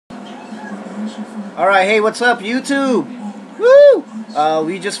Alright, hey, what's up, YouTube? Woo!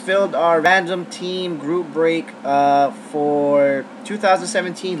 We just filled our random team group break for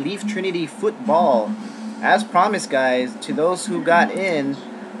 2017 Leaf Trinity football. As promised, guys, to those who got in,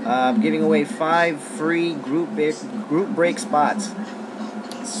 giving away 5 free group break spots.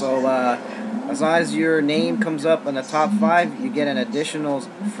 So, as long as your name comes up in the top 5, you get an additional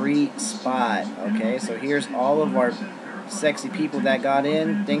free spot. Okay, so here's all of our sexy people that got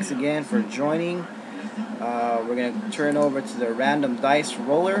in. Thanks again for joining. We're going to turn over to the random dice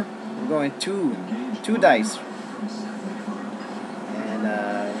roller. We're going two dice. And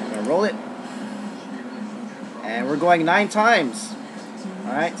we're going to roll it. And we're going 9 times.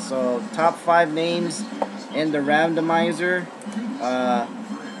 Alright, so top 5 names in the randomizer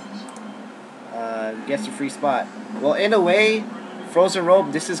gets a free spot. Well, in a way, Frozen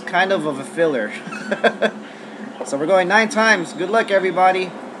Rope, this is kind of a filler. So we're going 9 times. Good luck, everybody.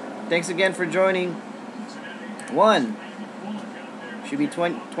 Thanks again for joining. 1. Should be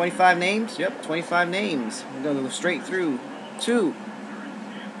 25 names. Yep, 25 names. We're going to go straight through. 2.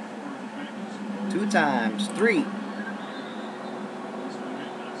 2 times. 3.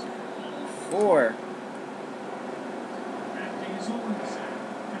 4.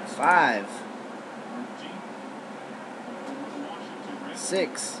 5.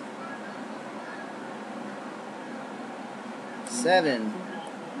 6. 7.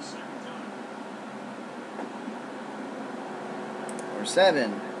 Or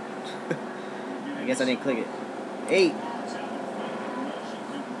 7. I guess I didn't click it. 8.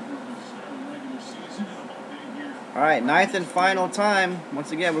 Alright, 9th and final time.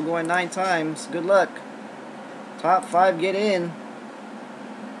 Once again, we're going 9 times. Good luck. Top 5 get in.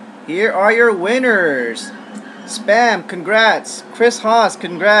 Here are your winners. Spam, congrats. Chris Haas,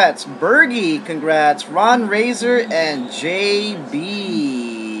 congrats. Bergie, congrats. Ron Razor and JB.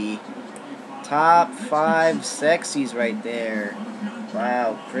 Top 5 sexies right there.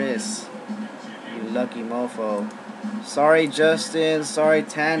 Wow, Chris. You lucky mofo. Sorry, Justin. Sorry,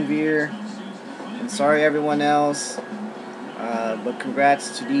 Tanvir. And sorry, everyone else. But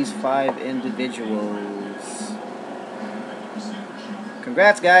congrats to these 5 individuals.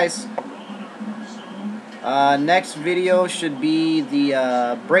 Congrats, guys. Next video should be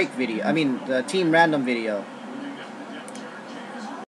the break video. I mean, the team random video.